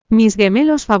Mis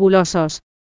gemelos fabulosos.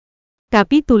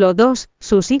 Capítulo 2,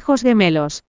 sus hijos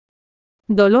gemelos.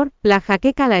 Dolor, la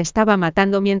jaqueca la estaba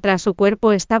matando mientras su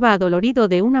cuerpo estaba adolorido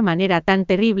de una manera tan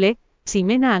terrible.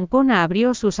 Ximena Ancona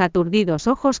abrió sus aturdidos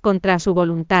ojos contra su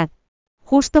voluntad.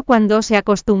 Justo cuando se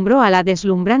acostumbró a la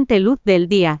deslumbrante luz del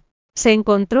día, se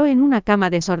encontró en una cama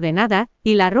desordenada,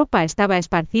 y la ropa estaba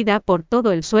esparcida por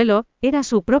todo el suelo. Era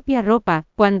su propia ropa.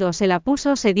 Cuando se la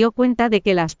puso se dio cuenta de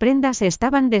que las prendas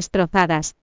estaban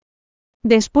destrozadas.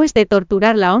 Después de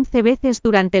torturarla 11 veces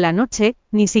durante la noche,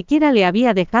 ni siquiera le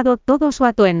había dejado todo su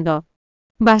atuendo.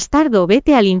 Bastardo,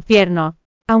 vete al infierno.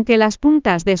 Aunque las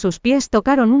puntas de sus pies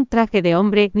tocaron un traje de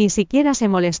hombre, ni siquiera se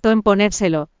molestó en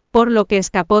ponérselo, por lo que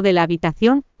escapó de la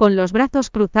habitación, con los brazos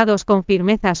cruzados con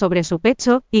firmeza sobre su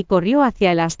pecho, y corrió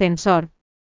hacia el ascensor.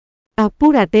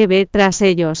 Apúrate, ve tras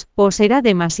ellos, o será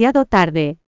demasiado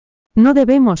tarde. No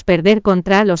debemos perder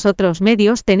contra los otros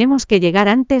medios, tenemos que llegar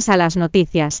antes a las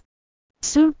noticias.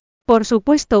 Por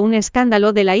supuesto, un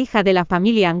escándalo de la hija de la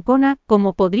familia Ancona,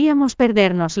 ¿cómo podríamos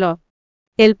perdérnoslo?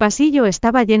 El pasillo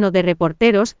estaba lleno de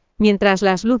reporteros, mientras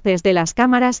las luces de las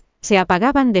cámaras se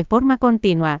apagaban de forma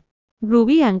continua.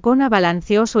 Rubí Ancona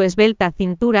balanceó su esbelta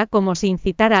cintura como si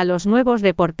incitara a los nuevos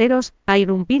reporteros a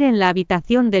irrumpir en la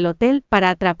habitación del hotel para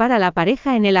atrapar a la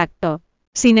pareja en el acto.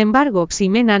 Sin embargo,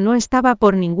 Ximena no estaba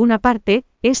por ninguna parte.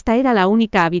 Esta era la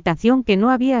única habitación que no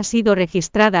había sido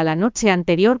registrada la noche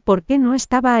anterior. ¿Por qué no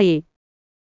estaba ahí?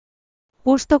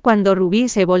 Justo cuando Rubí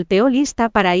se volteó lista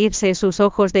para irse, sus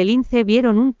ojos de lince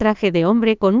vieron un traje de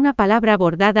hombre con una palabra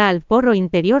bordada al forro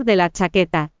interior de la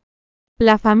chaqueta.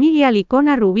 La familia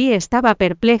Licona. Rubí estaba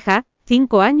perpleja.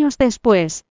 5 años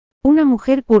después, una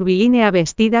mujer curvilínea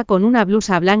vestida con una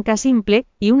blusa blanca simple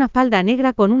y una falda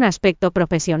negra con un aspecto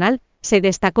profesional, se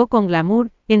destacó con glamour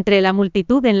entre la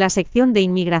multitud en la sección de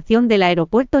inmigración del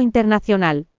aeropuerto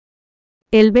internacional.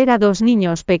 El ver a 2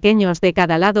 niños pequeños de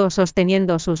cada lado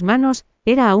sosteniendo sus manos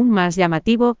era aún más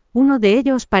llamativo. Uno de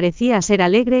ellos parecía ser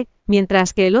alegre,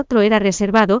 mientras que el otro era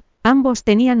reservado. Ambos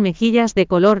tenían mejillas de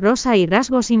color rosa y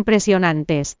rasgos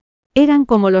impresionantes. Eran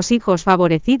como los hijos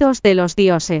favorecidos de los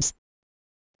dioses.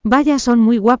 Vaya, son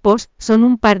muy guapos, son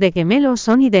un par de gemelos,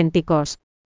 son idénticos.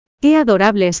 ¡Qué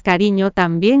adorables, cariño!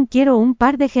 También quiero un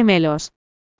par de gemelos.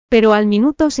 Pero al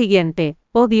minuto siguiente,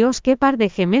 ¡oh Dios, qué par de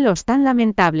gemelos tan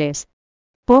lamentables!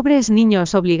 Pobres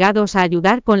niños obligados a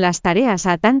ayudar con las tareas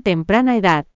a tan temprana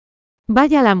edad.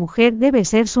 Vaya, la mujer debe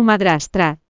ser su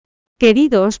madrastra.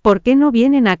 Queridos, ¿por qué no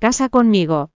vienen a casa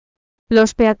conmigo?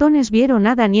 Los peatones vieron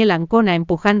a Daniel Ancona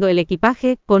empujando el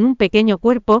equipaje, con un pequeño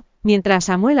cuerpo, mientras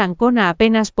Samuel Ancona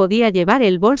apenas podía llevar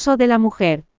el bolso de la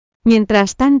mujer.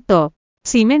 Mientras tanto,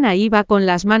 Ximena iba con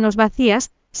las manos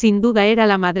vacías. Sin duda era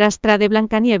la madrastra de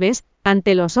Blancanieves,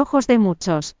 ante los ojos de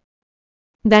muchos.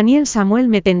 Daniel, Samuel,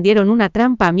 me tendieron una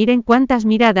trampa. Miren cuántas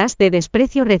miradas de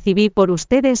desprecio recibí por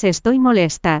ustedes, estoy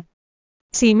molesta.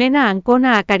 Ximena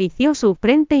Ancona acarició su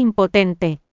frente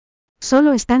impotente.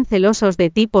 Solo están celosos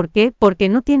de ti. ¿Por qué? Porque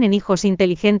no tienen hijos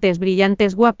inteligentes,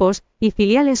 brillantes, guapos y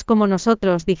filiales como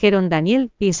nosotros, dijeron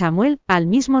Daniel y Samuel al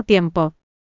mismo tiempo.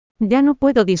 Ya no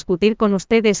puedo discutir con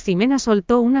ustedes. Ximena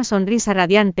soltó una sonrisa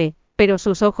radiante, pero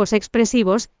sus ojos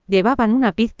expresivos llevaban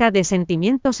una pizca de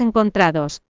sentimientos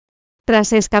encontrados.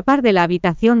 Tras escapar de la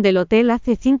habitación del hotel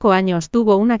hace 5 años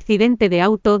tuvo un accidente de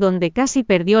auto donde casi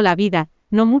perdió la vida.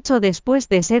 No mucho después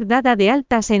de ser dada de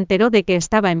alta se enteró de que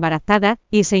estaba embarazada,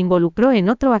 y se involucró en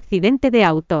otro accidente de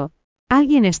auto.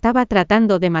 Alguien estaba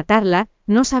tratando de matarla,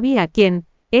 no sabía quién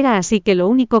era, así que lo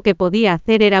único que podía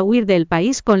hacer era huir del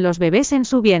país con los bebés en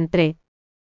su vientre.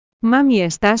 Mami,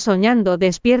 ¿estás soñando?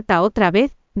 Despierta otra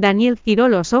vez. Daniel giró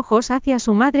los ojos hacia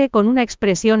su madre con una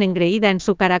expresión engreída en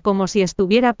su cara como si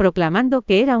estuviera proclamando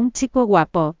que era un chico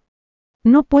guapo.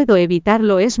 No puedo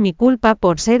evitarlo, es mi culpa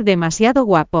por ser demasiado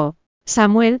guapo.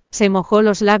 Samuel se mojó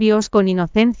los labios con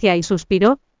inocencia y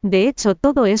suspiró. De hecho,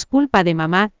 todo es culpa de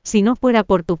mamá. Si no fuera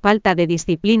por tu falta de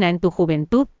disciplina en tu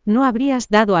juventud, no habrías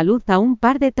dado a luz a un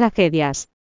par de tragedias.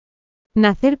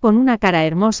 Nacer con una cara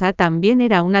hermosa también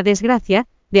era una desgracia.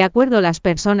 De acuerdo, las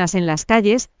personas en las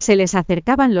calles se les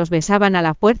acercaban, los besaban a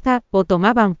la fuerza o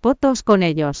tomaban fotos con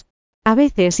ellos. A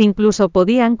veces incluso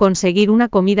podían conseguir una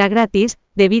comida gratis,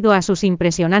 debido a sus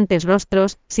impresionantes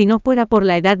rostros. Si no fuera por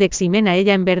la edad de Ximena,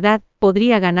 ella en verdad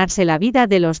podría ganarse la vida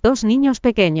de los 2 niños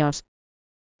pequeños.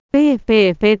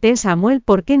 PFFT Samuel,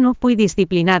 ¿por qué no fui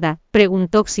disciplinada?,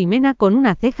 preguntó Ximena con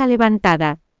una ceja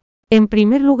levantada. En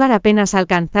primer lugar, apenas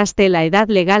alcanzaste la edad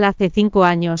legal hace 5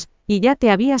 años, y ya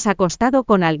te habías acostado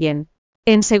con alguien.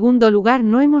 En segundo lugar,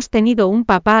 no hemos tenido un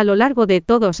papá a lo largo de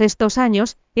todos estos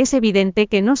años. Es evidente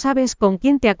que no sabes con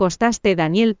quién te acostaste.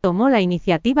 Daniel tomó la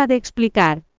iniciativa de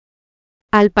explicar.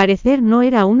 Al parecer no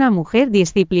era una mujer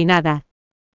disciplinada.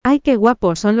 ¡Ay, qué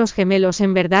guapos son los gemelos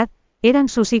en verdad! Eran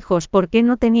sus hijos porque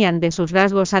no tenían de sus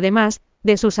rasgos además,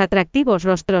 de sus atractivos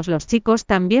rostros. Los chicos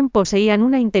también poseían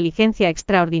una inteligencia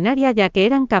extraordinaria ya que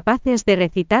eran capaces de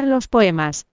recitar los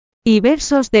poemas y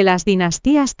versos de las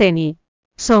dinastías Teni.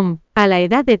 A la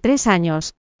edad de 3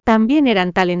 años. También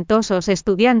eran talentosos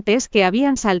estudiantes que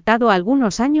habían saltado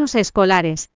algunos años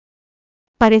escolares.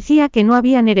 Parecía que no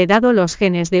habían heredado los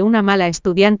genes de una mala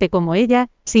estudiante como ella,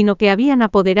 sino que habían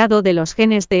apoderado de los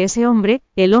genes de ese hombre,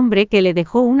 el hombre que le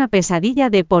dejó una pesadilla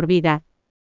de por vida.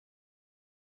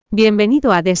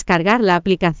 Bienvenido a descargar la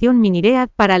aplicación Miniread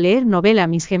para leer novela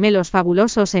Mis Gemelos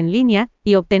Fabulosos en línea,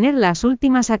 y obtener las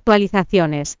últimas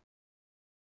actualizaciones.